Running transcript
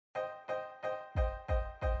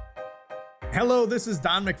Hello, this is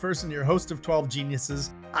Don McPherson, your host of 12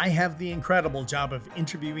 Geniuses. I have the incredible job of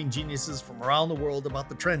interviewing geniuses from around the world about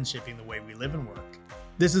the trends shaping the way we live and work.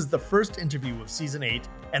 This is the first interview of Season 8,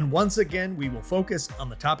 and once again, we will focus on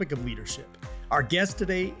the topic of leadership. Our guest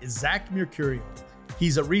today is Zach Mercurio.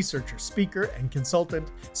 He's a researcher, speaker, and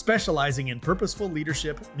consultant specializing in purposeful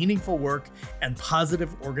leadership, meaningful work, and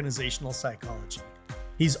positive organizational psychology.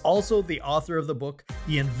 He's also the author of the book,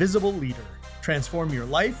 The Invisible Leader: Transform Your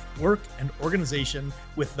Life, Work, and Organization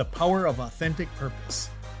with the Power of Authentic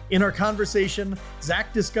Purpose. In our conversation,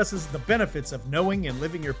 Zach discusses the benefits of knowing and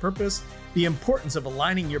living your purpose, the importance of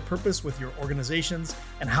aligning your purpose with your organizations,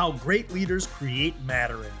 and how great leaders create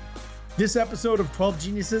mattering. This episode of 12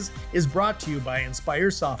 Geniuses is brought to you by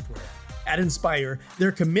Inspire Software. At Inspire,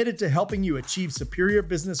 they're committed to helping you achieve superior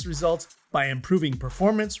business results by improving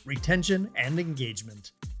performance, retention, and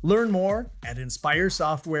engagement. Learn more at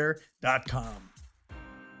inspiresoftware.com.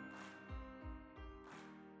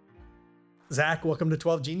 Zach, welcome to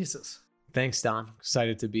 12 Geniuses. Thanks, Don.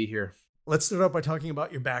 Excited to be here. Let's start out by talking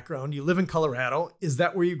about your background. You live in Colorado. Is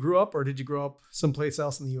that where you grew up, or did you grow up someplace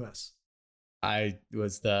else in the U.S.? I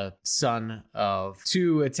was the son of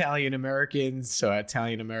two Italian Americans, so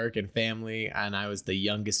Italian-American family, and I was the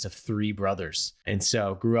youngest of three brothers. And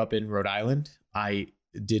so grew up in Rhode Island. I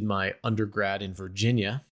did my undergrad in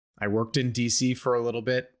Virginia. I worked in DC for a little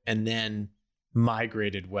bit and then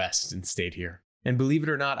migrated west and stayed here. And believe it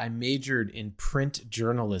or not, I majored in print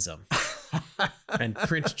journalism. And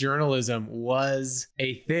print journalism was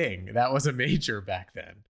a thing. That was a major back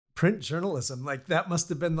then. Print journalism, like that must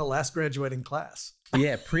have been the last graduating class.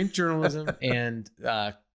 Yeah, print journalism and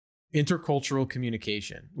intercultural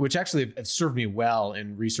communication, which actually have served me well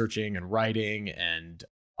in researching and writing, and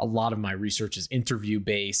a lot of my research is interview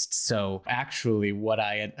based. So actually what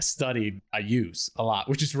I had studied, I use a lot,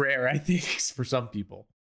 which is rare, I think, for some people.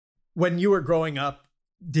 When you were growing up,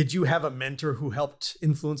 did you have a mentor who helped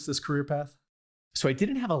influence this career path? So I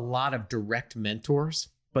didn't have a lot of direct mentors,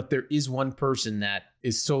 but there is one person that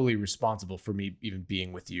is solely responsible for me even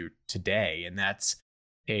being with you today. And that's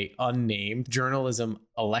a unnamed journalism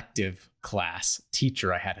elective class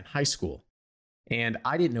teacher I had in high school. And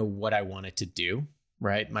I didn't know what I wanted to do,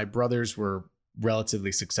 right? My brothers were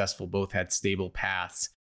relatively successful, both had stable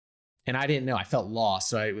paths. And I didn't know. I felt lost.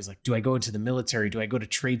 So I was like, do I go into the military? Do I go to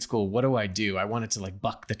trade school? What do I do? I wanted to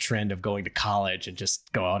buck the trend of going to college and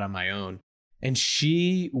just go out on my own. And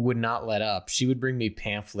she would not let up. She would bring me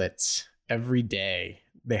pamphlets every day.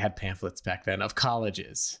 They had pamphlets back then of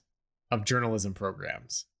colleges, of journalism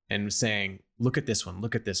programs, and was saying, look at this one,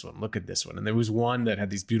 look at this one, look at this one. And there was one that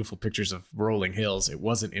had these beautiful pictures of rolling hills. It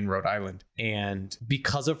wasn't in Rhode Island. And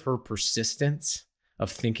because of her persistence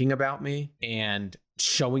of thinking about me and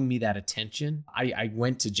showing me that attention, I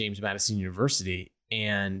went to James Madison University.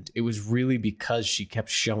 And it was really because she kept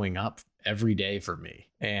showing up every day for me.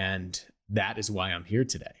 And that is why I'm here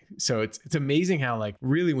today. So it's amazing how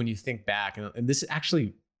really when you think back, and this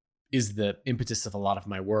actually is the impetus of a lot of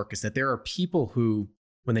my work, is that there are people who,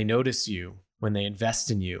 when they notice you, when they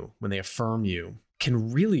invest in you, when they affirm you,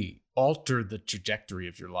 can really alter the trajectory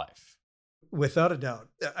of your life. Without a doubt,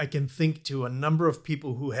 I can think to a number of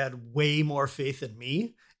people who had way more faith in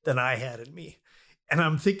me than I had in me. And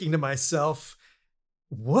I'm thinking to myself,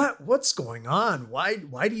 what's going on? Why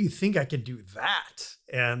do you think I can do that?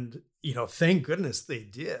 And thank goodness they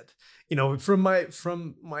did.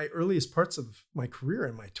 From my earliest parts of my career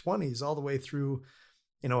in my 20s all the way through,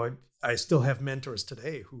 I still have mentors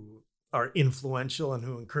today who are influential and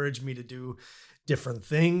who encourage me to do different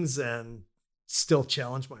things and still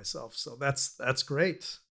challenge myself. So that's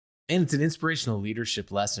great. And it's an inspirational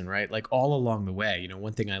leadership lesson, right? All along the way,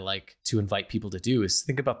 one thing I like to invite people to do is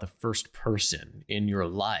think about the first person in your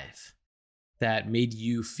life that made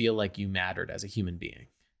you feel like you mattered as a human being.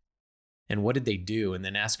 And what did they do? And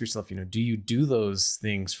then ask yourself, do you do those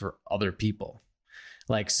things for other people?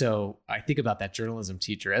 So I think about that journalism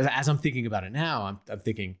teacher. As I'm thinking about it now, I'm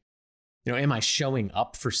thinking, am I showing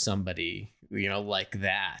up for somebody, like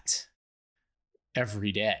that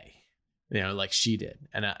every day, like she did?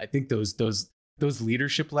 And I think those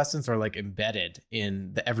leadership lessons are embedded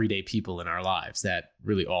in the everyday people in our lives that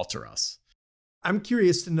really alter us. I'm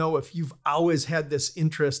curious to know if you've always had this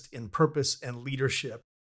interest in purpose and leadership,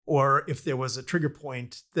 or if there was a trigger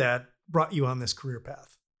point that brought you on this career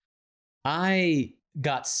path. I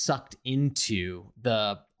got sucked into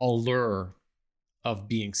the allure of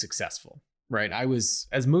being successful, right? I was,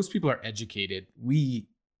 as most people are educated,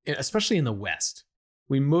 especially in the West,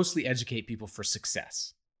 we mostly educate people for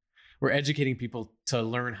success. We're educating people to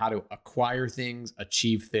learn how to acquire things,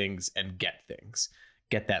 achieve things, and get things.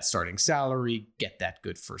 get that starting salary, get that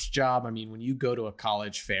good first job. I mean, when you go to a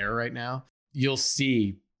college fair right now, you'll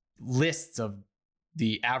see lists of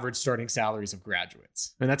the average starting salaries of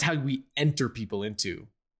graduates. And that's how we enter people into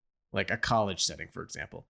like a college setting, for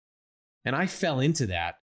example. And I fell into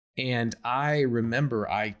that. And I remember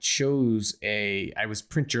I was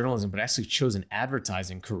print journalism, but I actually chose an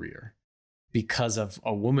advertising career because of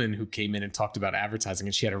a woman who came in and talked about advertising,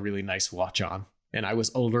 and she had a really nice watch on. And I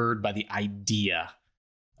was allured by the idea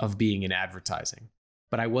of being in advertising,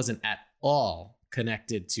 but I wasn't at all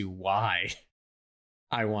connected to why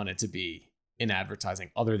I wanted to be in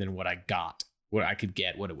advertising other than what I got, what I could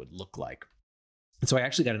get, what it would look like. And so I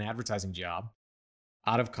actually got an advertising job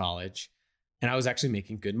out of college, and I was actually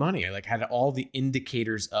making good money. I had all the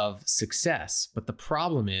indicators of success. But the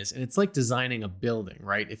problem is, and it's like designing a building,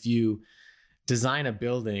 right? If you design a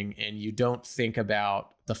building and you don't think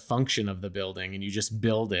about the function of the building and you just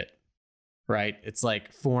build it, right? It's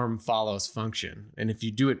like form follows function. And if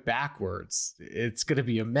you do it backwards, it's going to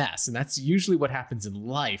be a mess. And that's usually what happens in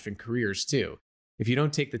life and careers too. If you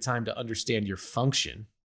don't take the time to understand your function,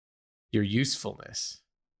 your usefulness,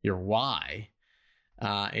 your why,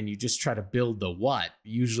 and you just try to build the what,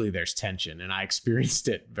 usually there's tension. And I experienced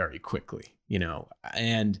it very quickly,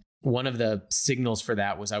 and one of the signals for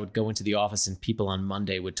that was I would go into the office and people on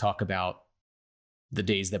Monday would talk about the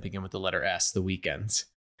days that begin with the letter S, the weekends.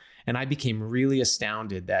 And I became really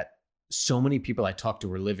astounded that so many people I talked to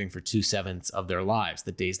were living for 2/7 of their lives,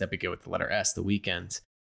 the days that begin with the letter S, the weekends.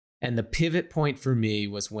 And the pivot point for me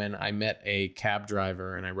was when I met a cab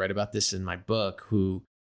driver, and I write about this in my book, who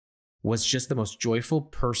was just the most joyful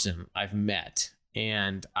person I've met.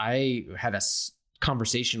 And I had a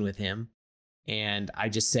conversation with him, and I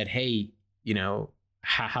just said, hey,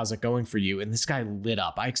 how's it going for you? And this guy lit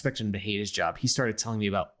up. I expected him to hate his job. He started telling me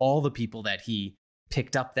about all the people that he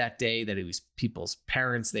picked up that day, that it was people's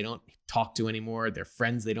parents they don't talk to anymore, their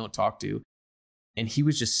friends they don't talk to. And he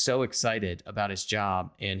was just so excited about his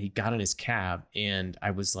job, and he got in his cab, and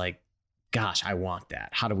I was like, gosh, I want that.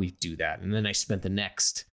 How do we do that? And then I spent the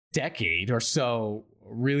next decade or so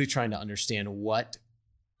really trying to understand what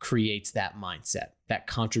creates that mindset, that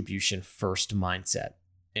contribution first mindset.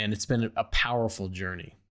 And it's been a powerful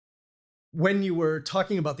journey. When you were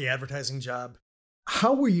talking about the advertising job,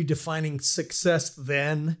 how were you defining success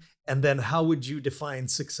then? And then how would you define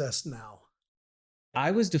success now?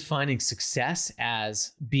 I was defining success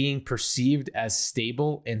as being perceived as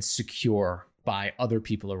stable and secure by other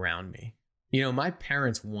people around me. My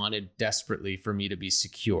parents wanted desperately for me to be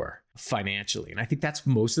secure financially. And I think that's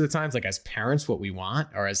most of the times, as parents, what we want,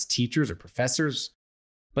 or as teachers or professors.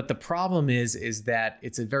 But the problem is that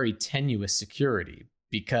it's a very tenuous security,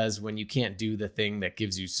 because when you can't do the thing that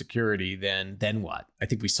gives you security, then what? I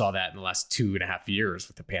think we saw that in the last 2.5 years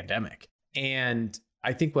with the pandemic. And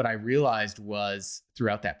I think what I realized was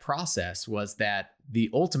throughout that process was that the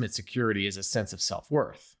ultimate security is a sense of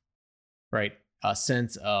self-worth, right? A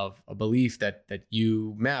sense of a belief that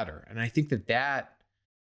you matter. And I think that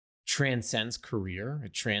transcends career,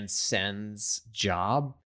 it transcends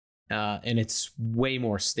job, and it's way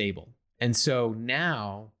more stable. And so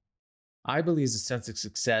now I believe the sense of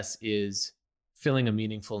success is filling a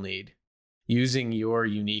meaningful need, using your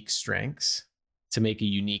unique strengths to make a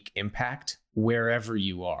unique impact wherever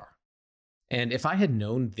you are. And if I had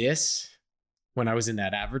known this when I was in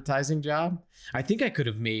that advertising job, I think I could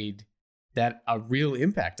have made that a real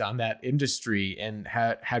impact on that industry and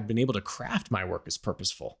had been able to craft my work as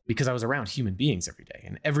purposeful, because I was around human beings every day.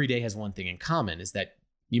 And every day has one thing in common, is that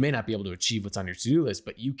you may not be able to achieve what's on your to-do list,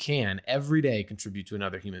 but you can every day contribute to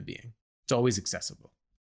another human being. It's always accessible.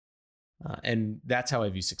 And that's how I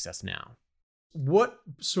view success now. What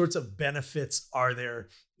sorts of benefits are there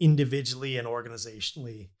individually and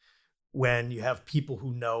organizationally when you have people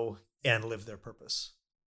who know and live their purpose?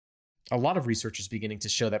 A lot of research is beginning to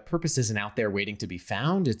show that purpose isn't out there waiting to be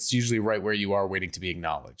found. It's usually right where you are, waiting to be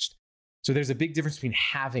acknowledged. So there's a big difference between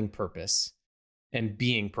having purpose and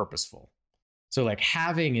being purposeful. So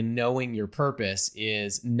having and knowing your purpose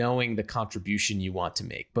is knowing the contribution you want to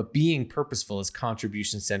make. But being purposeful is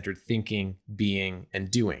contribution-centered thinking, being, and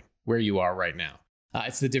doing where you are right now.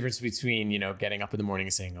 It's the difference between, getting up in the morning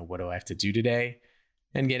and saying, oh, what do I have to do today?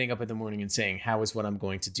 And getting up in the morning and saying, how is what I'm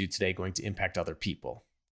going to do today going to impact other people?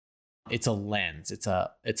 It's a lens. It's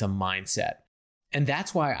a mindset. And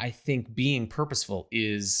that's why I think being purposeful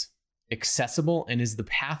is accessible and is the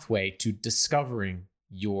pathway to discovering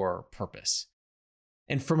your purpose.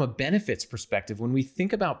 And from a benefits perspective, when we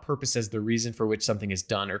think about purpose as the reason for which something is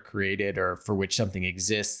done or created, or for which something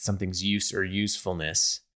exists, something's use or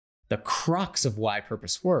usefulness, the crux of why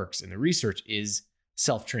purpose works in the research is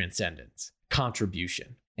self-transcendence.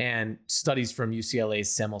 contribution. And studies from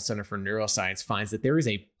UCLA's Semel Center for Neuroscience finds that there is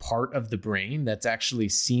a part of the brain that's actually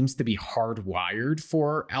seems to be hardwired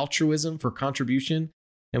for altruism, for contribution.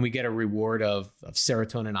 And we get a reward of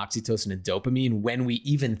serotonin, oxytocin, and dopamine when we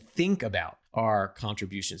even think about our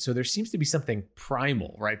contribution. So there seems to be something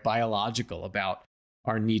primal, right, biological about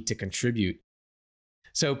our need to contribute.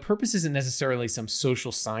 So purpose isn't necessarily some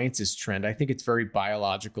social sciences trend. I think it's very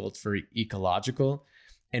biological, it's very ecological.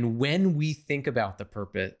 And when we think about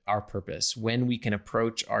our purpose, when we can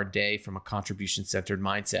approach our day from a contribution-centered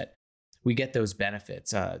mindset, we get those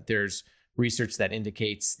benefits. There's research that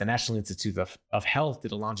indicates the National Institute of Health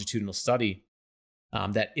did a longitudinal study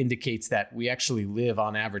that indicates that we actually live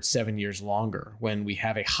on average 7 years longer when we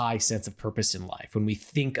have a high sense of purpose in life, when we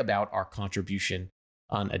think about our contribution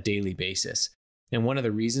on a daily basis. And one of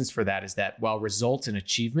the reasons for that is that while results and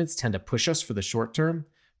achievements tend to push us for the short term,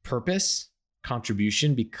 purpose,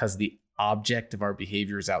 contribution, because the object of our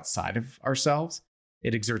behavior is outside of ourselves,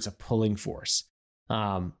 it exerts a pulling force.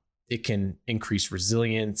 It can increase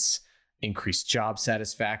resilience, increase job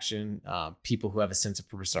satisfaction. People who have a sense of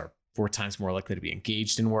purpose are 4 times more likely to be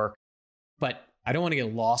engaged in work. But I don't want to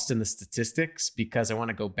get lost in the statistics because I want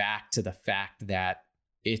to go back to the fact that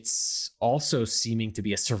it's also seeming to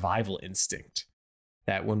be a survival instinct,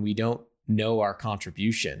 that when we don't know our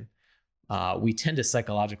contribution, we tend to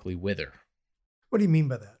psychologically wither. What do you mean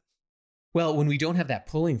by that? Well, when we don't have that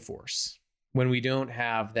pulling force, when we don't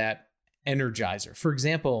have that energizer. For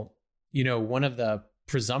example, one of the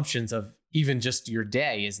presumptions of even just your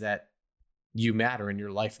day is that you matter and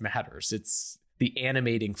your life matters. It's the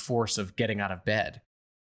animating force of getting out of bed,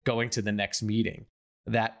 going to the next meeting.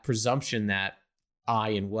 That presumption that I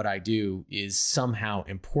and what I do is somehow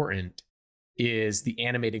important is the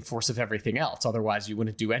animating force of everything else. Otherwise, you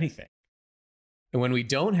wouldn't do anything. And when we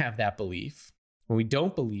don't have that belief, when we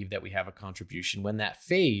don't believe that we have a contribution, when that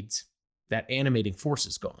fades, that animating force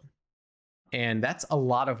is gone. And that's a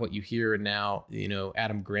lot of what you hear now.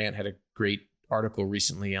 Adam Grant had a great article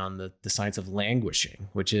recently on the science of languishing,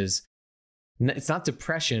 which is, it's not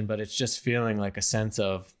depression, but it's just feeling like a sense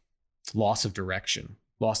of loss of direction,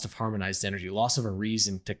 loss of harmonized energy, loss of a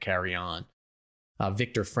reason to carry on.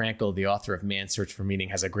 Viktor Frankl, the author of Man's Search for Meaning,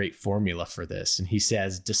 has a great formula for this. And he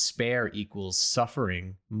says, despair equals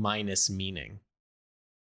suffering minus meaning.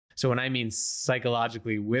 So when I mean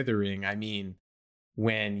psychologically withering, I mean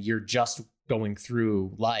when you're just going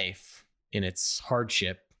through life in its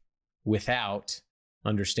hardship without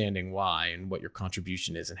understanding why and what your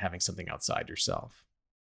contribution is and having something outside yourself.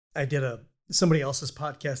 I did somebody else's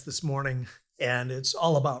podcast this morning, and it's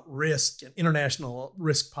all about risk. An international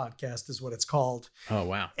risk podcast is what it's called. Oh,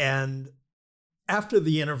 wow. And after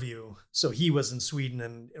the interview, so he was in Sweden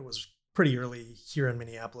and it was pretty early here in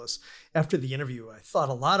Minneapolis. After the interview, I thought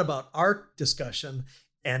a lot about our discussion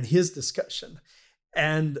and his discussion.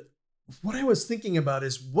 And what I was thinking about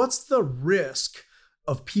is, what's the risk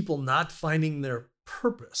of people not finding their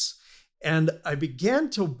purpose? And I began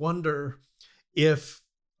to wonder if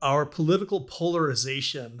our political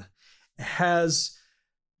polarization has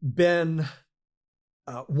been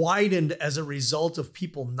widened as a result of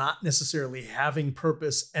people not necessarily having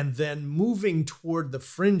purpose and then moving toward the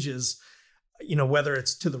fringes, whether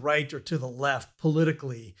it's to the right or to the left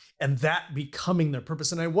politically, and that becoming their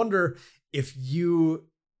purpose. And I wonder if you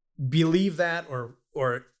believe that or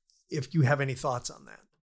if you have any thoughts on that.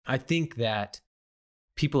 I think that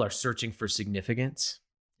people are searching for significance,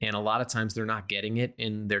 and a lot of times they're not getting it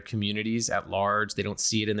in their communities at large. They don't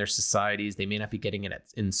see it in their societies. They may not be getting it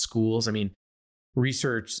in schools. I mean,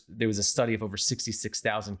 there was a study of over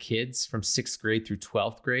 66,000 kids from 6th grade through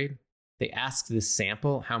 12th grade. They asked this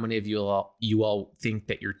sample, how many of you all think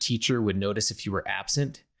that your teacher would notice if you were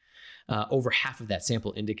absent? Over half of that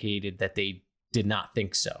sample indicated that they did not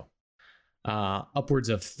think so. Upwards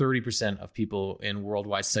of 30% of people in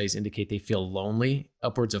worldwide studies indicate they feel lonely.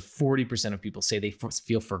 Upwards of 40% of people say they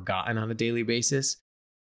feel forgotten on a daily basis.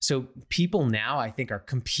 So people now, I think, are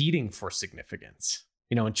competing for significance,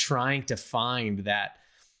 and trying to find that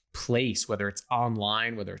place, whether it's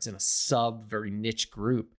online, whether it's in a very niche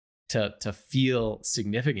group, to feel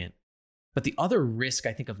significant. But the other risk,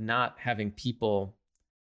 I think, of not having people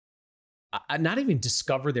not even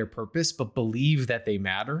discover their purpose, but believe that they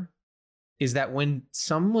matter, is that when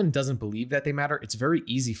someone doesn't believe that they matter, it's very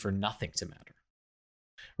easy for nothing to matter,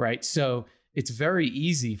 right? So it's very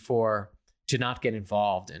easy to not get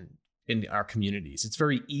involved in our communities. It's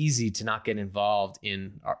very easy to not get involved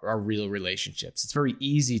in our real relationships. It's very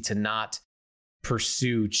easy to not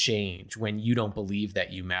pursue change when you don't believe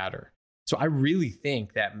that you matter. So I really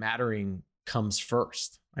think that mattering comes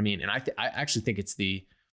first. I mean, and I actually think it's the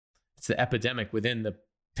It's the epidemic within the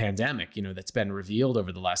pandemic, that's been revealed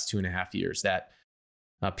over the last 2.5 years, that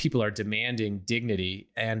people are demanding dignity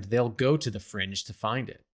and they'll go to the fringe to find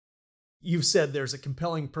it. You've said there's a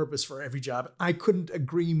compelling purpose for every job. I couldn't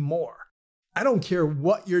agree more. I don't care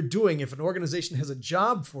what you're doing. If an organization has a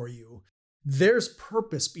job for you, there's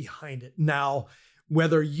purpose behind it. Now,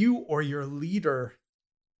 whether you or your leader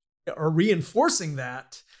are reinforcing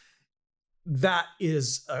that, that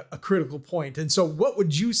is a critical point. And so what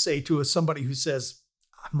would you say to somebody who says,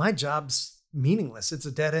 my job's meaningless, it's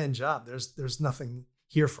a dead-end job, there's nothing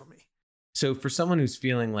here for me? So for someone who's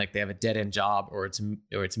feeling like they have a dead-end job or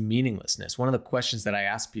it's meaninglessness, one of the questions that I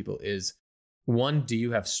ask people is, one, do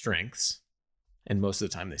you have strengths? And most of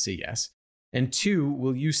the time they say yes. And two,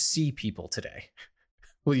 will you see people today?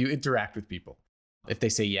 Will you interact with people? If they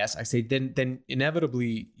say yes, I say then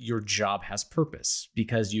inevitably your job has purpose,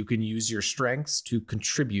 because you can use your strengths to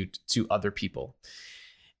contribute to other people.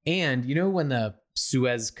 And when the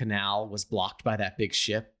Suez Canal was blocked by that big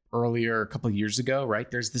ship earlier, a couple of years ago,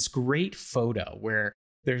 right? There's this great photo where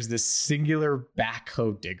there's this singular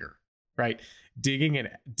backhoe digger, right? Digging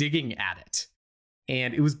at it.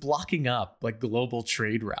 And it was blocking up like global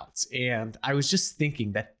trade routes. And I was just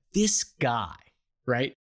thinking that this guy,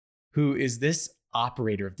 right, who is this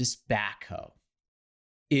operator of this backhoe,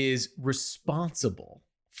 is responsible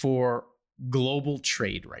for global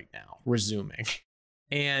trade right now resuming.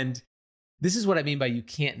 And this is what I mean by you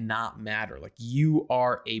can't not matter. Like, you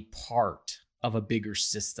are a part of a bigger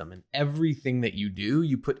system, and everything that you do,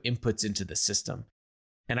 you put inputs into the system.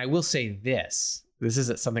 And I will say this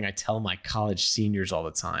is something I tell my college seniors all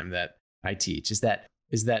the time that I teach, is that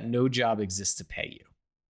no job exists to pay you,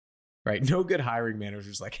 right? No good hiring manager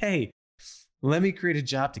is like, hey, let me create a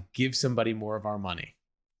job to give somebody more of our money.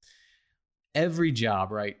 Every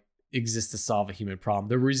job, right, exists to solve a human problem.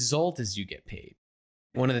 The result is you get paid.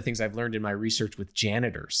 One of the things I've learned in my research with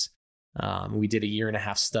janitors, we did a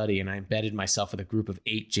 1.5-year study and I embedded myself with a group of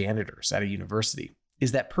 8 janitors at a university,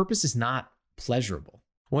 is that purpose is not pleasurable.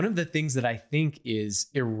 One of the things that I think is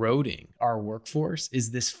eroding our workforce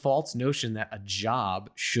is this false notion that a job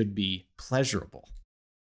should be pleasurable,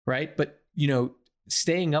 right? But,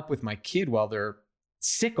 staying up with my kid while they're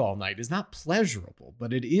sick all night is not pleasurable,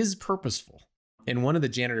 but it is purposeful. And one of the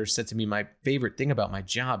janitors said to me, my favorite thing about my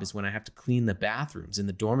job is when I have to clean the bathrooms in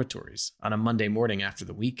the dormitories on a Monday morning after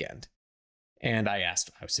the weekend. And I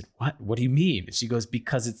said, what do you mean? And she goes,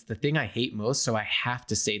 because it's the thing I hate most. So I have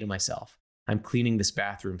to say to myself, I'm cleaning this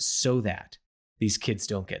bathroom so that these kids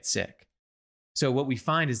don't get sick. So what we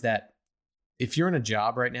find is that if you're in a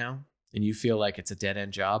job right now and you feel like it's a dead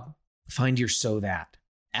end job, find your so that.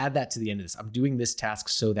 Add that to the end of this. I'm doing this task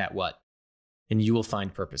so that what? And you will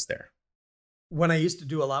find purpose there. When I used to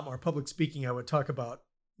do a lot more public speaking, I would talk about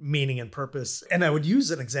meaning and purpose. And I would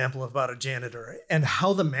use an example about a janitor and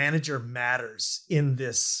how the manager matters in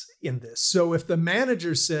this. So if the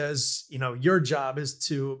manager says, your job is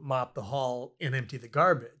to mop the hall and empty the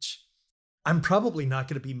garbage, I'm probably not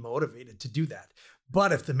going to be motivated to do that.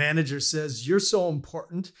 But if the manager says, you're so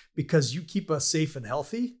important because you keep us safe and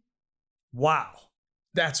healthy, wow,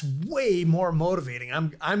 that's way more motivating.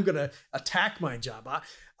 I'm going to attack my job.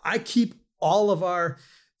 I keep all of our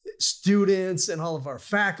students and all of our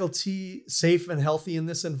faculty safe and healthy in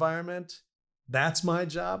this environment. That's my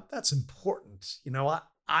job. That's important.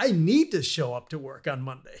 I need to show up to work on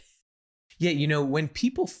Monday. Yeah, when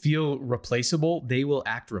people feel replaceable, they will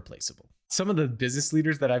act replaceable. Some of the business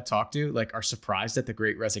leaders that I've talked to are surprised at the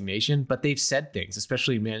Great Resignation, but they've said things,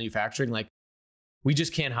 especially in manufacturing, like, we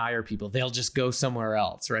just can't hire people. They'll just go somewhere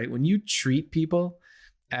else, right? When you treat people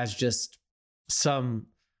as just some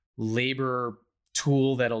labor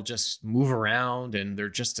tool that'll just move around and they're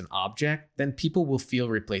just an object, then people will feel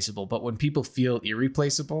replaceable. But when people feel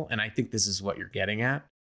irreplaceable, and I think this is what you're getting at,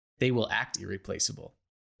 they will act irreplaceable.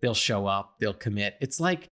 They'll show up, they'll commit. It's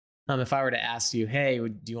like if I were to ask you, hey,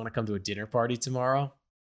 do you want to come to a dinner party tomorrow?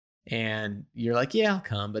 And you're like, yeah, I'll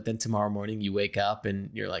come. But then tomorrow morning you wake up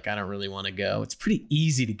and you're like, I don't really want to go. It's pretty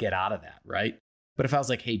easy to get out of that, right? But if I was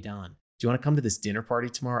like, hey, Don, do you want to come to this dinner party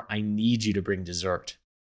tomorrow? I need you to bring dessert.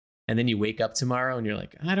 And then you wake up tomorrow and you're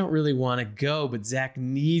like, I don't really want to go, but Zach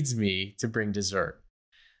needs me to bring dessert.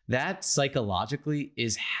 That psychologically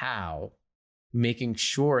is how making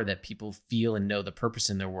sure that people feel and know the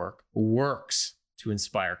purpose in their work works to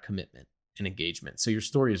inspire commitment and engagement. So your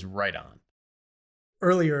story is right on.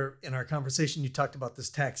 Earlier in our conversation, you talked about this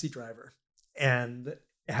taxi driver and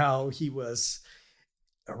how he was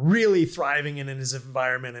really thriving in his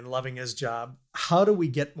environment and loving his job. How do we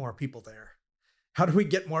get more people there? How do we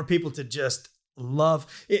get more people to just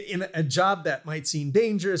love in a job that might seem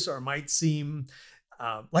dangerous or might seem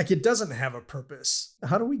like it doesn't have a purpose.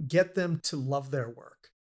 How do we get them to love their work?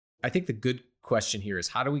 I think the good question here is,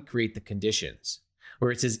 how do we create the conditions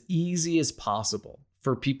where it's as easy as possible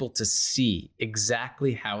for people to see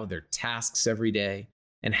exactly how their tasks every day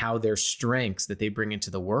and how their strengths that they bring into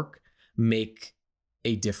the work make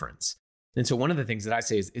a difference? And so one of the things that I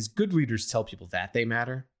say is good leaders tell people that they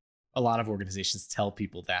matter. A lot of organizations tell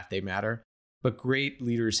people that they matter, but great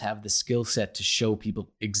leaders have the skill set to show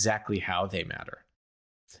people exactly how they matter.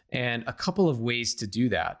 And a couple of ways to do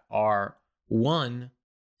that are, one,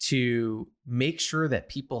 to make sure that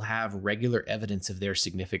people have regular evidence of their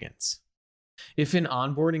significance. If in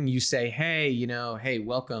onboarding you say, hey,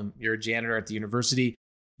 welcome, you're a janitor at the university.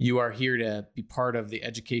 You are here to be part of the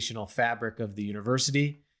educational fabric of the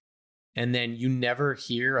university. And then you never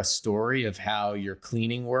hear a story of how your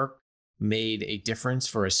cleaning work made a difference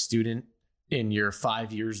for a student in your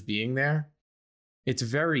 5 years being there, it's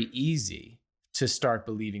very easy to start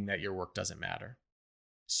believing that your work doesn't matter.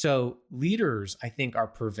 So leaders, I think, are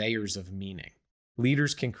purveyors of meaning.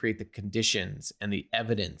 Leaders can create the conditions and the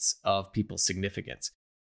evidence of people's significance.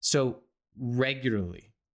 So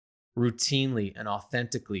regularly, routinely, and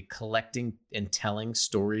authentically collecting and telling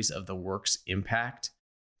stories of the work's impact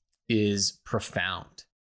is profound.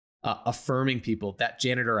 Affirming people. That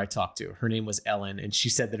janitor I talked to, her name was Ellen, and she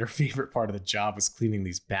said that her favorite part of the job was cleaning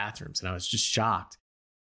these bathrooms, and I was just shocked.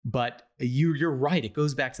 But you're right. It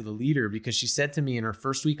goes back to the leader, because she said to me in her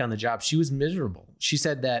first week on the job, she was miserable. She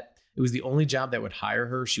said that it was the only job that would hire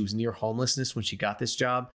her. She was near homelessness when she got this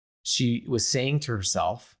job. She was saying to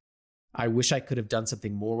herself, I wish I could have done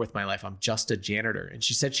something more with my life. I'm just a janitor. And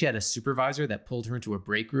she said she had a supervisor that pulled her into a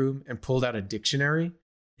break room and pulled out a dictionary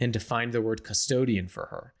and defined the word custodian for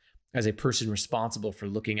her as a person responsible for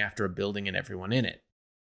looking after a building and everyone in it.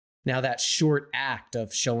 Now, that short act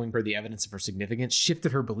of showing her the evidence of her significance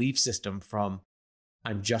shifted her belief system from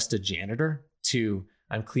I'm just a janitor to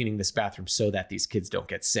I'm cleaning this bathroom so that these kids don't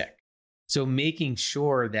get sick. So making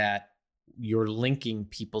sure that you're linking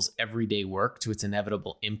people's everyday work to its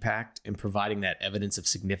inevitable impact and providing that evidence of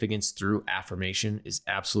significance through affirmation is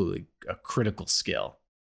absolutely a critical skill.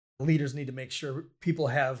 Leaders need to make sure people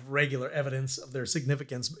have regular evidence of their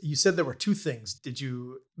significance. You said there were two things. Did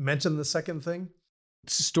you mention the second thing?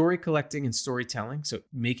 Story collecting and storytelling. So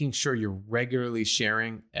making sure you're regularly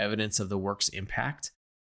sharing evidence of the work's impact.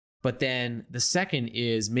 But then the second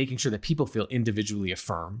is making sure that people feel individually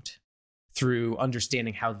affirmed through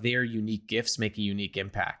understanding how their unique gifts make a unique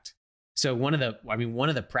impact. So one of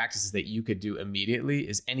the practices that you could do immediately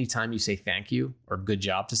is anytime you say thank you or good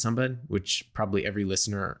job to somebody, which probably every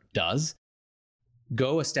listener does,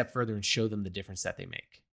 go a step further and show them the difference that they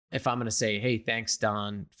make. If I'm going to say, hey, thanks,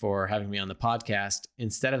 Don, for having me on the podcast,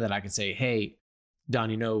 instead of that, I can say, hey, Don,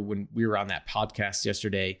 when we were on that podcast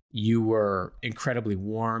yesterday, you were incredibly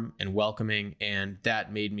warm and welcoming, and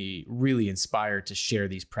that made me really inspired to share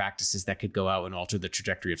these practices that could go out and alter the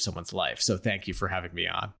trajectory of someone's life. So thank you for having me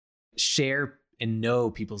on. Share and know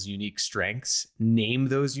people's unique strengths, name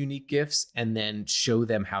those unique gifts, and then show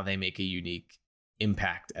them how they make a unique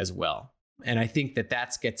impact as well. And I think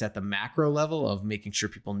that gets at the macro level of making sure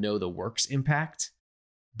people know the work's impact,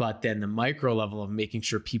 but then the micro level of making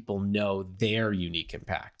sure people know their unique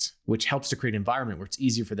impact, which helps to create an environment where it's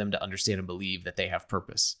easier for them to understand and believe that they have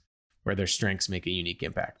purpose, where their strengths make a unique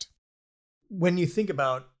impact. When you think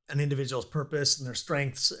about an individual's purpose and their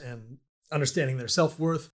strengths and understanding their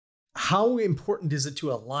self-worth, how important is it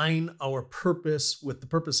to align our purpose with the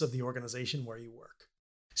purpose of the organization where you work?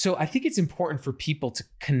 So I think it's important for people to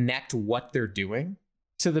connect what they're doing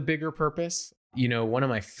to the bigger purpose. One of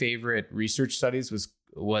my favorite research studies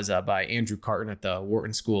was by Andrew Carton at the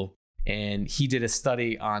Wharton School. And he did a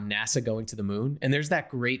study on NASA going to the moon. And there's that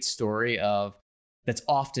great story that's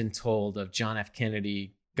often told of John F.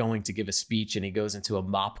 Kennedy going to give a speech, and he goes into a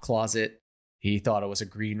mop closet. He thought it was a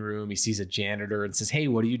green room. He sees a janitor and says, hey,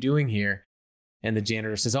 what are you doing here? And the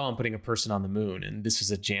janitor says, oh, I'm putting a person on the moon. And this was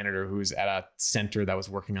a janitor who was at a center that was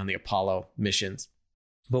working on the Apollo missions.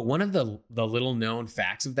 But one of the little known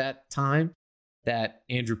facts of that time that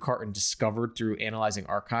Andrew Carton discovered through analyzing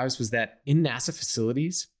archives was that in NASA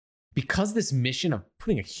facilities, because this mission of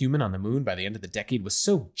putting a human on the moon by the end of the decade was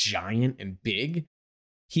so giant and big,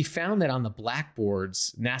 he found that on the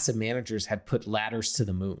blackboards, NASA managers had put ladders to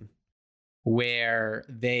the moon, where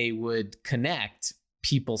they would connect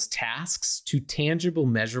people's tasks to tangible,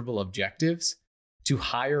 measurable objectives, to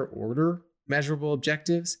higher order measurable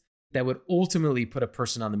objectives that would ultimately put a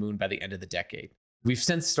person on the moon by the end of the decade. We've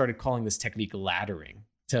since started calling this technique laddering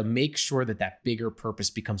to make sure that bigger purpose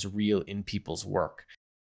becomes real in people's work.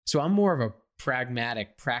 So I'm more of a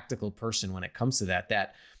pragmatic, practical person when it comes to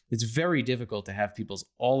that It's very difficult to have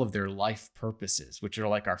all of their life purposes, which are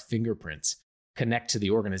like our fingerprints, connect to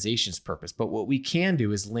the organization's purpose. But what we can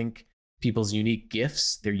do is link people's unique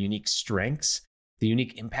gifts, their unique strengths, the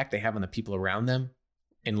unique impact they have on the people around them,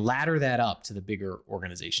 and ladder that up to the bigger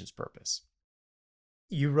organization's purpose.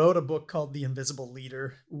 You wrote a book called The Invisible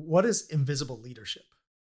Leader. What is invisible leadership?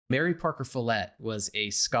 Mary Parker Follett was a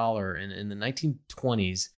scholar, and in the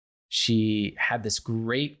 1920s, she had this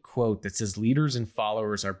great quote that says, "Leaders and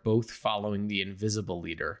followers are both following the invisible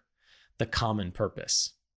leader, the common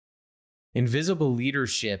purpose." Invisible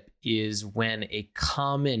leadership is when a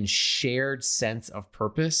common shared sense of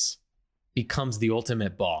purpose becomes the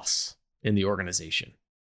ultimate boss in the organization.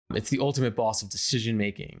 It's the ultimate boss of decision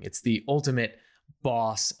making. It's the ultimate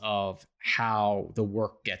boss of how the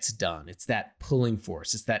work gets done. It's that pulling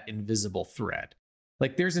force. It's that invisible thread.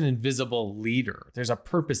 Like there's an invisible leader. There's a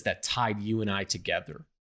purpose that tied you and I together.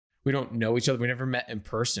 We don't know each other. We never met in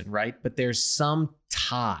person, right? But there's some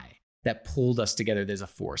tie that pulled us together. There's a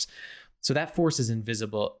force. So that force is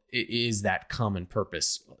invisible. It is that common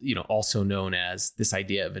purpose, also known as this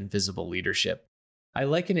idea of invisible leadership. I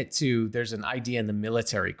liken it to, there's an idea in the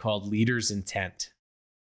military called leader's intent,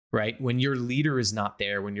 right? When your leader is not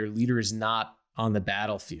there, when your leader is not on the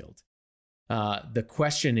battlefield, the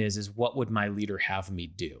question is what would my leader have me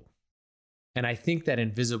do? And I think that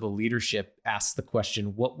invisible leadership asks the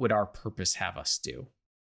question, what would our purpose have us do?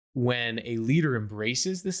 When a leader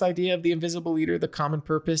embraces this idea of the invisible leader, the common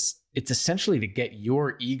purpose, it's essentially to get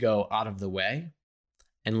your ego out of the way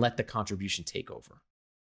and let the contribution take over.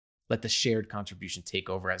 Let the shared contribution take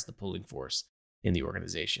over as the pulling force in the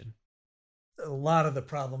organization. A lot of the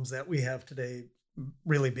problems that we have today,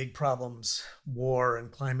 really big problems, war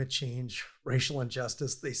and climate change, racial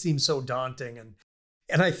injustice, they seem so daunting.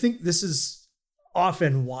 And I think this is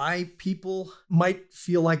often why people might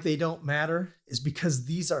feel like they don't matter, is because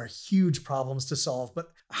these are huge problems to solve.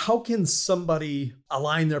 But how can somebody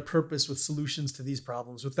align their purpose with solutions to these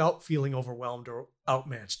problems without feeling overwhelmed or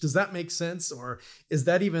outmatched? Does that make sense? Or is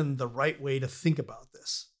that even the right way to think about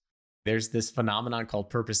this? There's this phenomenon called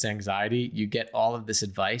purpose anxiety. You get all of this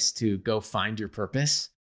advice to go find your purpose,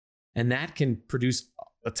 and that can produce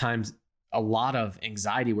at times a lot of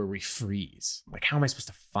anxiety where we freeze. Like, how am I supposed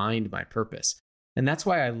to find my purpose? And that's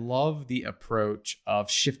why I love the approach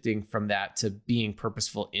of shifting from that to being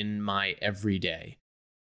purposeful in my everyday.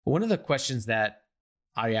 One of the questions that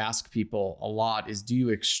I ask people a lot is, do you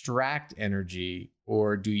extract energy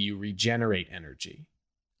or do you regenerate energy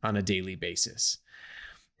on a daily basis?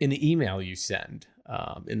 In the email you send,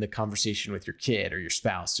 in the conversation with your kid or your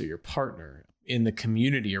spouse or your partner, in the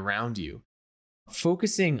community around you,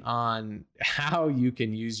 focusing on how you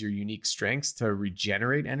can use your unique strengths to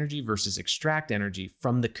regenerate energy versus extract energy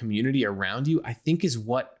from the community around you, I think is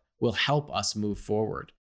what will help us move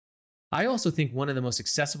forward. I also think one of the most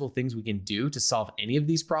accessible things we can do to solve any of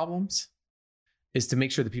these problems is to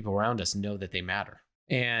make sure the people around us know that they matter.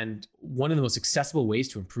 And one of the most accessible ways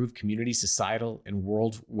to improve community, societal, and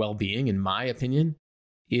world well-being, in my opinion,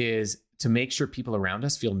 is to make sure people around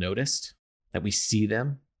us feel noticed, that we see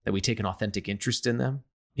them, that we take an authentic interest in them.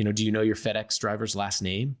 Do you know your FedEx driver's last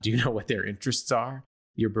name? Do you know what their interests are?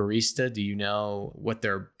 Your barista, do you know what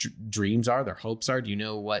their dreams are, their hopes are? Do you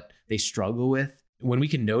know what they struggle with? When we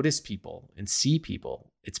can notice people and see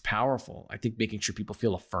people, it's powerful. I think making sure people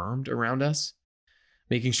feel affirmed around us,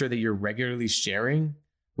 making sure that you're regularly sharing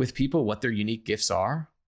with people what their unique gifts are,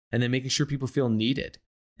 and then making sure people feel needed.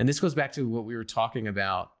 And this goes back to what we were talking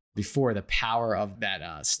about before, the power of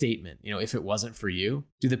that statement. If it wasn't for you,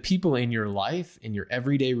 do the people in your life, in your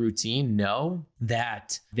everyday routine, know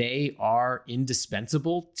that they are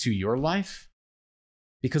indispensable to your life?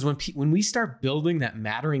 Because when we start building that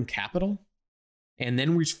mattering capital, and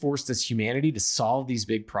then we're forced as humanity to solve these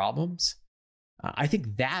big problems, I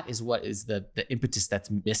think that is what is the impetus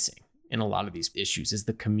that's missing in a lot of these issues, is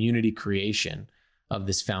the community creation of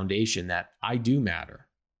this foundation that I do matter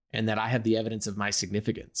and that I have the evidence of my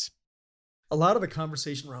significance. A lot of the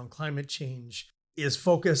conversation around climate change is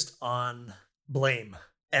focused on blame.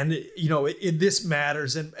 And, this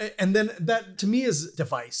matters. And then that to me is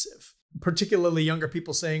divisive, particularly younger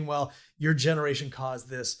people saying, well, your generation caused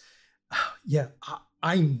this. Yeah,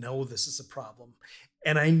 I know this is a problem.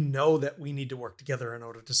 And I know that we need to work together in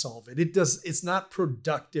order to solve it. It's not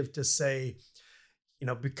productive to say,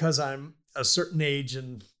 because I'm a certain age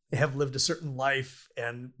and have lived a certain life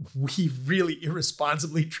and we really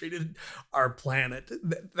irresponsibly treated our planet.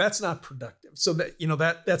 That's not productive. So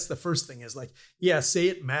that's the first thing is like, yeah, say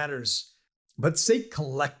it matters, but say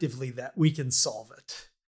collectively that we can solve it.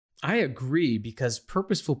 I agree, because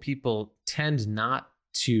purposeful people tend not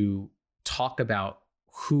to talk about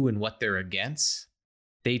who and what they're against,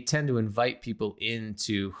 they tend to invite people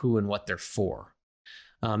into who and what they're for.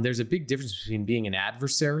 There's a big difference between being an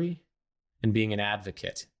adversary and being an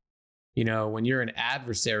advocate. When you're an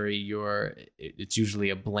adversary, it's usually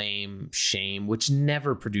a blame, shame, which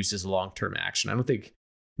never produces long-term action. I don't think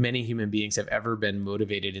many human beings have ever been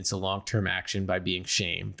motivated into long-term action by being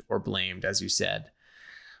shamed or blamed, as you said.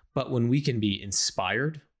 But when we can be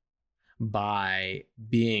inspired by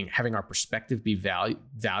having our perspective be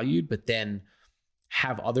valued, but then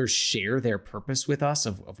have others share their purpose with us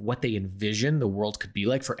of what they envision the world could be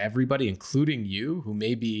like for everybody, including you, who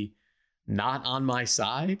may be not on my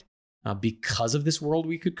side, because of this world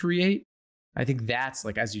we could create. I think that's,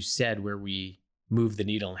 like, as you said, where we move the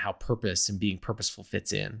needle and how purpose and being purposeful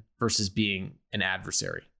fits in versus being an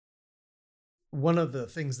adversary. One of the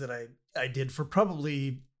things that I did for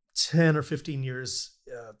probably 10 or 15 years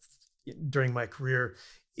during my career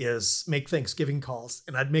is make Thanksgiving calls.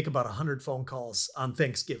 And I'd make about 100 phone calls on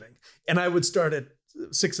Thanksgiving. And I would start at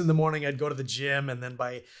 6 a.m. I'd go to the gym. And then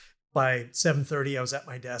by 7:30, I was at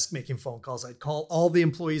my desk making phone calls. I'd call all the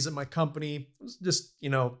employees at my company. It was just,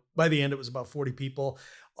 by the end, it was about 40 people,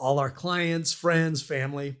 all our clients, friends,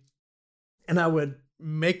 family. And I would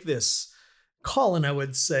make this call and I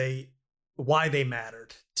would say why they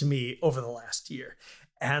mattered to me over the last year.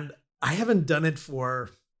 And I haven't done it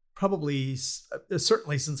for probably,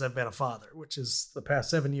 certainly since I've been a father, which is the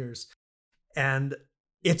past 7 years. And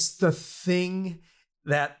it's the thing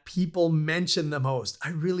that people mention the most. I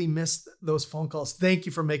really miss those phone calls. Thank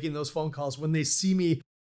you for making those phone calls. When they see me,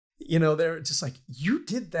 they're just like, you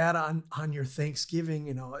did that on your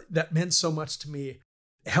Thanksgiving, that meant so much to me.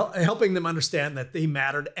 Helping them understand that they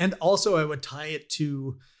mattered. And also I would tie it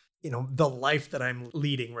to, the life that I'm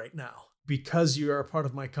leading right now. Because you are a part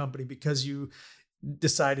of my company, because you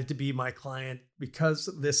decided to be my client, because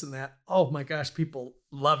of this and that. Oh my gosh, people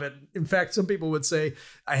love it. In fact, some people would say,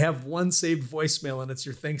 I have one saved voicemail and it's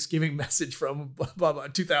your Thanksgiving message from blah, blah, blah,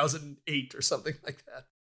 2008 or something like that.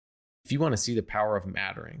 If you want to see the power of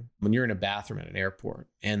mattering, when you're in a bathroom at an airport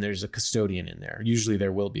and there's a custodian in there, usually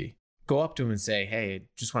there will be, go up to him and say, hey, I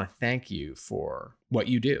just want to thank you for what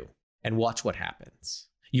you do, and watch what happens.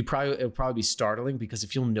 It'll probably be startling, because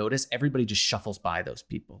if you'll notice, everybody just shuffles by those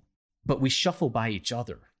people. But we shuffle by each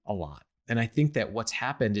other a lot. And I think that what's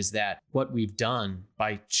happened is that what we've done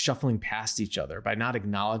by shuffling past each other, by not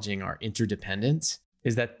acknowledging our interdependence,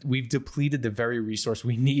 is that we've depleted the very resource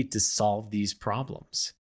we need to solve these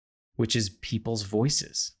problems, which is people's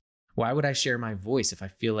voices. Why would I share my voice if I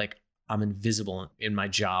feel like I'm invisible in my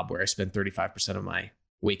job where I spend 35% of my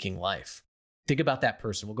waking life? Think about that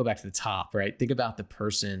person. We'll go back to the top, right? Think about the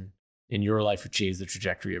person in your life who changed the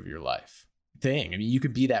trajectory of your life. You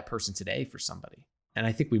could be that person today for somebody. And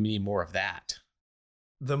I think we need more of that.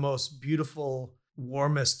 The most beautiful,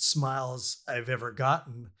 warmest smiles I've ever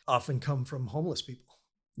gotten often come from homeless people.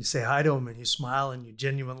 You say hi to them and you smile and you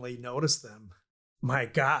genuinely notice them. My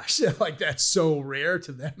gosh, like that's so rare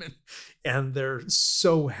to them. And they're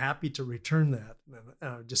so happy to return that.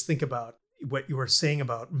 And just think about what you were saying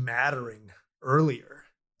about mattering earlier.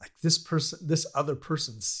 Like this other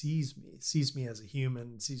person sees me as a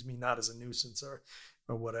human, sees me not as a nuisance or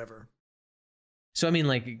whatever. So,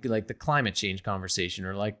 like the climate change conversation,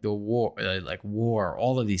 or like the war,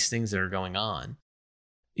 all of these things that are going on,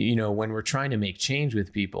 when we're trying to make change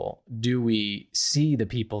with people, do we see the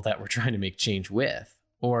people that we're trying to make change with,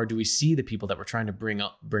 or do we see the people that we're trying to bring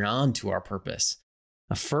on to our purpose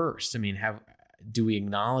first? Do we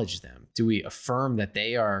acknowledge them? Do we affirm that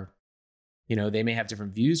they are, they may have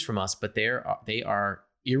different views from us, but they are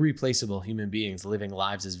irreplaceable human beings living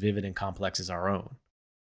lives as vivid and complex as our own,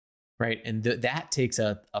 right? And that takes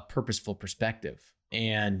a purposeful perspective,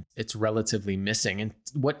 and it's relatively missing. And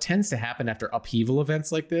what tends to happen after upheaval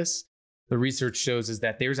events like this, the research shows, is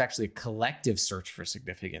that there's actually a collective search for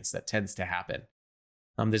significance that tends to happen.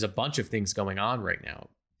 There's a bunch of things going on right now.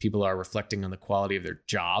 People are reflecting on the quality of their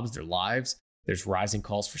jobs, their lives. There's rising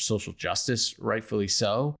calls for social justice, rightfully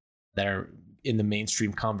so, that are in the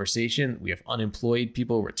mainstream conversation. We have unemployed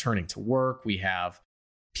people returning to work. We have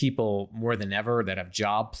people more than ever that have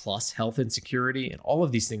job plus health insecurity. And all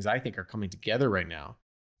of these things, I think, are coming together right now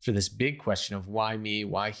for this big question of why me,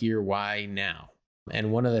 why here, why now?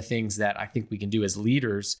 And one of the things that I think we can do as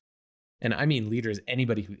leaders, and I mean leaders,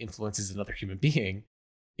 anybody who influences another human being,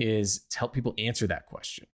 is to help people answer that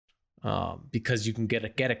question. Because you can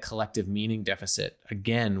get a collective meaning deficit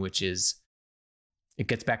again, which is, it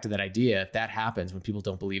gets back to that idea. If that happens, when people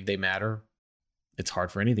don't believe they matter, it's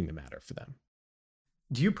hard for anything to matter for them.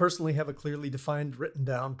 Do you personally have a clearly defined, written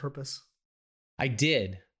down purpose? I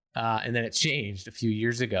did. And then it changed a few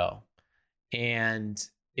years ago. And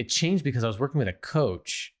it changed because I was working with a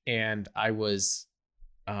coach, and I was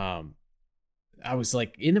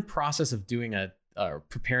like in the process of doing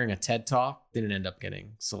preparing a TED talk. Didn't end up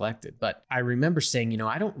getting selected, but I remember saying,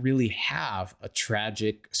 I don't really have a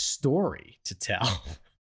tragic story to tell.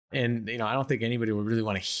 And, I don't think anybody would really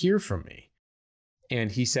want to hear from me.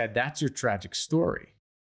 And he said, that's your tragic story.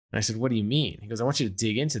 And I said, what do you mean? He goes, I want you to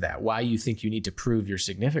dig into that, why you think you need to prove your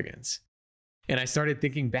significance. And I started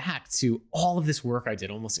thinking back to all of this work I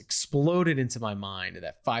did, almost exploded into my mind.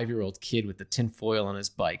 That 5-year-old kid with the tinfoil on his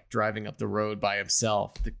bike, driving up the road by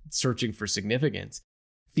himself, searching for significance,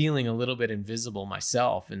 feeling a little bit invisible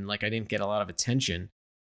myself. And like I didn't get a lot of attention,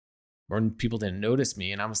 or people didn't notice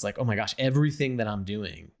me. And I was like, oh my gosh, everything that I'm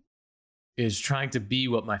doing is trying to be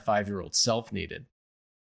what my 5-year-old self needed.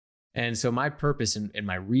 And so my purpose in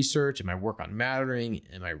my research and my work on mattering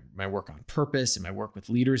and my work on purpose and my work with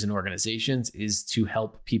leaders and organizations is to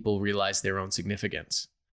help people realize their own significance,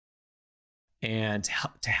 and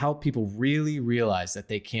to help people really realize that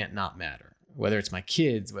they can't not matter, whether it's my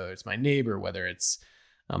kids, whether it's my neighbor, whether it's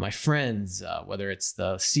my friends, whether it's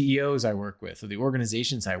the CEOs I work with or the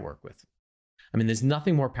organizations I work with. I mean, there's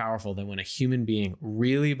nothing more powerful than when a human being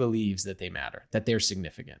really believes that they matter, that they're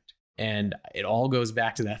significant. And it all goes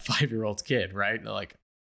back to that 5-year-old kid, right?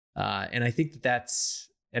 And I think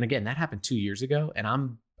and again, that happened 2 years ago,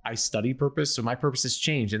 and I study purpose. So my purpose has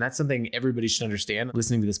changed. And that's something everybody should understand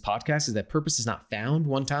listening to this podcast, is that purpose is not found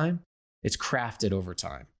one time. It's crafted over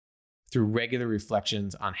time through regular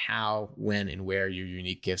reflections on how, when, and where your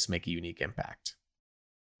unique gifts make a unique impact.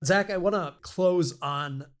 Zach, I want to close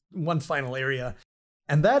on one final area,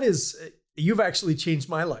 and that is you've actually changed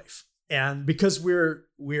my life. And because you're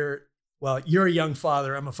a young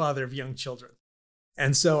father, I'm a father of young children.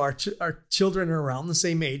 And so our children are around the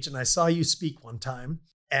same age. And I saw you speak one time,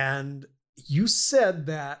 and you said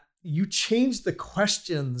that you changed the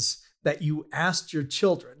questions that you asked your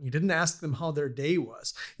children. You didn't ask them how their day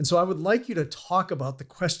was. And so I would like you to talk about the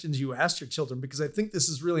questions you asked your children, because I think this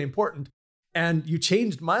is really important. And you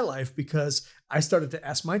changed my life because I started to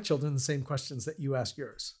ask my children the same questions that you asked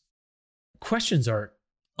yours. Questions are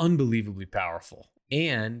unbelievably powerful.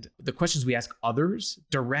 And the questions we ask others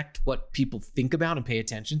direct what people think about and pay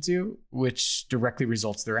attention to, which directly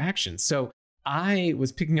results their actions. So I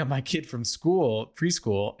was picking up my kid from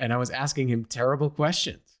preschool, and I was asking him terrible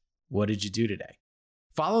questions. What did you do today?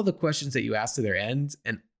 Follow the questions that you ask to their end,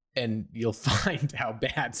 and you'll find how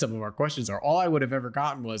bad some of our questions are. All I would have ever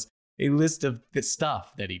gotten was a list of the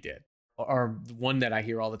stuff that he did. Or one that I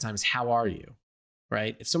hear all the time is, how are you?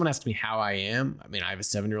 Right? If someone asks me how I am, I mean, I have a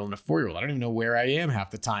 7-year-old and a 4-year-old. I don't even know where I am half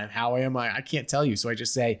the time. How am I? I can't tell you. So I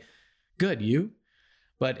just say, good, you?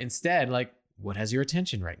 But instead, like, what has your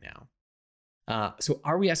attention right now? So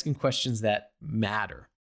are we asking questions that matter?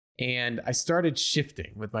 And I started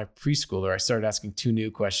shifting with my preschooler. I started asking 2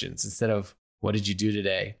 new questions. Instead of what did you do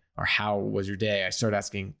today or how was your day, I started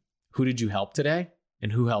asking, who did you help today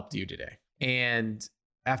and who helped you today? And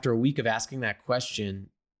after a week of asking that question,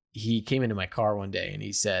 he came into my car one day and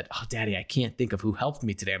he said, oh, Daddy, I can't think of who helped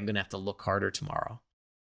me today. I'm going to have to look harder tomorrow.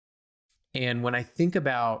 And when I think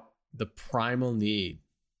about the primal need,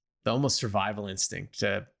 the almost survival instinct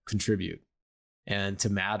to contribute and to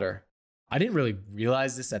matter, I didn't really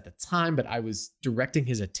realize this at the time, but I was directing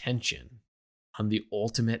his attention on the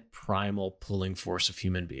ultimate primal pulling force of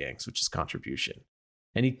human beings, which is contribution.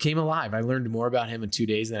 And he came alive. I learned more about him in 2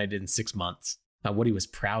 days than I did in 6 months, what he was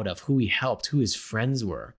proud of, who he helped, who his friends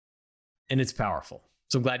were. And it's powerful.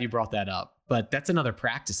 So I'm glad you brought that up. But that's another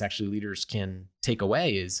practice actually leaders can take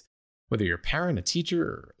away, is whether you're a parent, a teacher,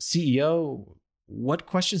 or a CEO, what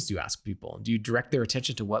questions do you ask people? Do you direct their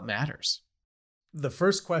attention to what matters? The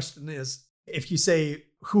first question is, if you say,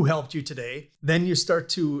 who helped you today, then you start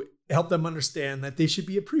to help them understand that they should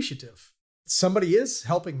be appreciative. Somebody is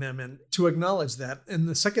helping them, and to acknowledge that. And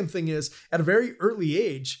the second thing is, at a very early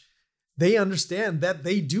age, they understand that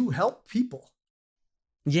they do help people.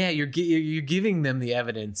 Yeah, you're giving them the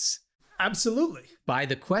evidence. Absolutely. By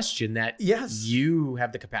the question that yes, you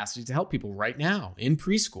have the capacity to help people right now in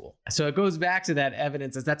preschool. So it goes back to that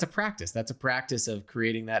evidence. That's a practice. That's a practice of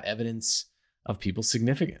creating that evidence of people's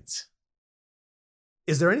significance.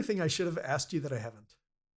 Is there anything I should have asked you that I haven't?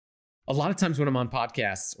 A lot of times when I'm on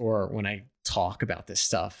podcasts or when I talk about this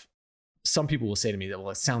stuff, some people will say to me that,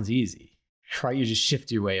 well, it sounds easy, right? You just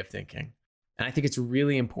shift your way of thinking. And I think it's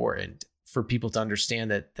really important for people to understand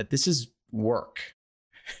that this is work.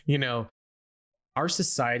 You know, our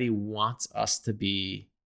society wants us to be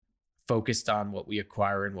focused on what we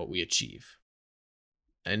acquire and what we achieve.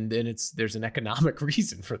 And then there's an economic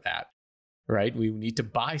reason for that, right? We need to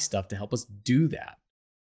buy stuff to help us do that.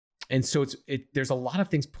 And so there's a lot of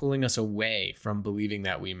things pulling us away from believing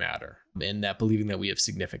that we matter and that believing that we have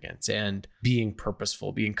significance and being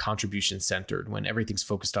purposeful, being contribution centered when everything's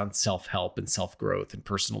focused on self-help and self-growth and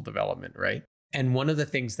personal development, right? And one of the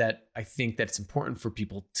things that I think that's important for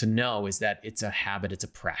people to know is that it's a habit, it's a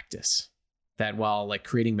practice. That while like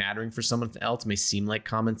creating mattering for someone else may seem like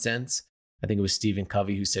common sense, I think it was Stephen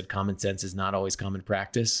Covey who said common sense is not always common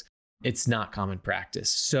practice. It's not common practice.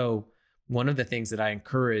 So one of the things that I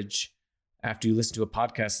encourage after you listen to a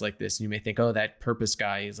podcast like this, and you may think, oh, that purpose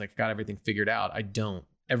guy is like got everything figured out. I don't.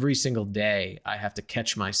 Every single day, I have to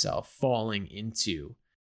catch myself falling into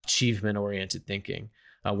achievement-oriented thinking.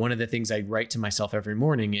 One of the things I write to myself every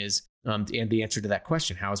morning is, and the answer to that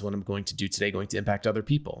question, how is what I'm going to do today going to impact other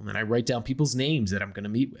people? And I write down people's names that I'm going to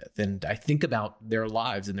meet with. And I think about their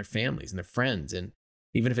lives and their families and their friends. And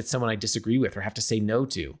even if it's someone I disagree with or have to say no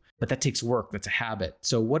to, but that takes work. That's a habit.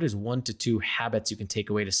 So what is 1 to 2 habits you can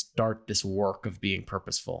take away to start this work of being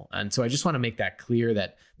purposeful? And so I just want to make that clear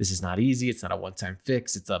that this is not easy. It's not a one-time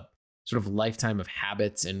fix. It's a sort of lifetime of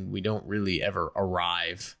habits, and we don't really ever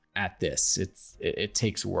arrive at this. It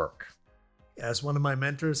takes work. As one of my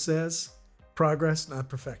mentors says, progress, not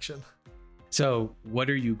perfection. So what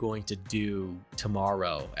are you going to do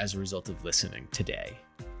tomorrow as a result of listening today?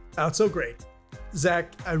 Oh, it's so great.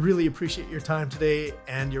 Zach, I really appreciate your time today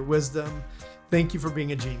and your wisdom. Thank you for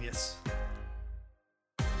being a genius.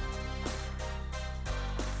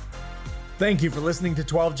 Thank you for listening to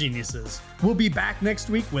 12 Geniuses. We'll be back next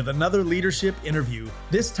week with another leadership interview.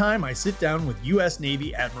 This time I sit down with U.S.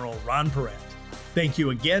 Navy Admiral Ron Perret. Thank you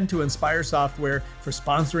again to Inspire Software for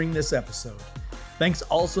sponsoring this episode. Thanks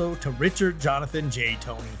also to Richard, Jonathan, Jay,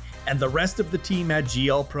 Tony, and the rest of the team at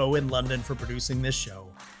GL Pro in London for producing this show.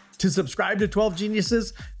 To subscribe to 12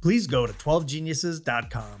 Geniuses, please go to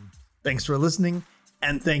 12geniuses.com. Thanks for listening,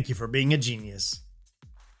 and thank you for being a genius.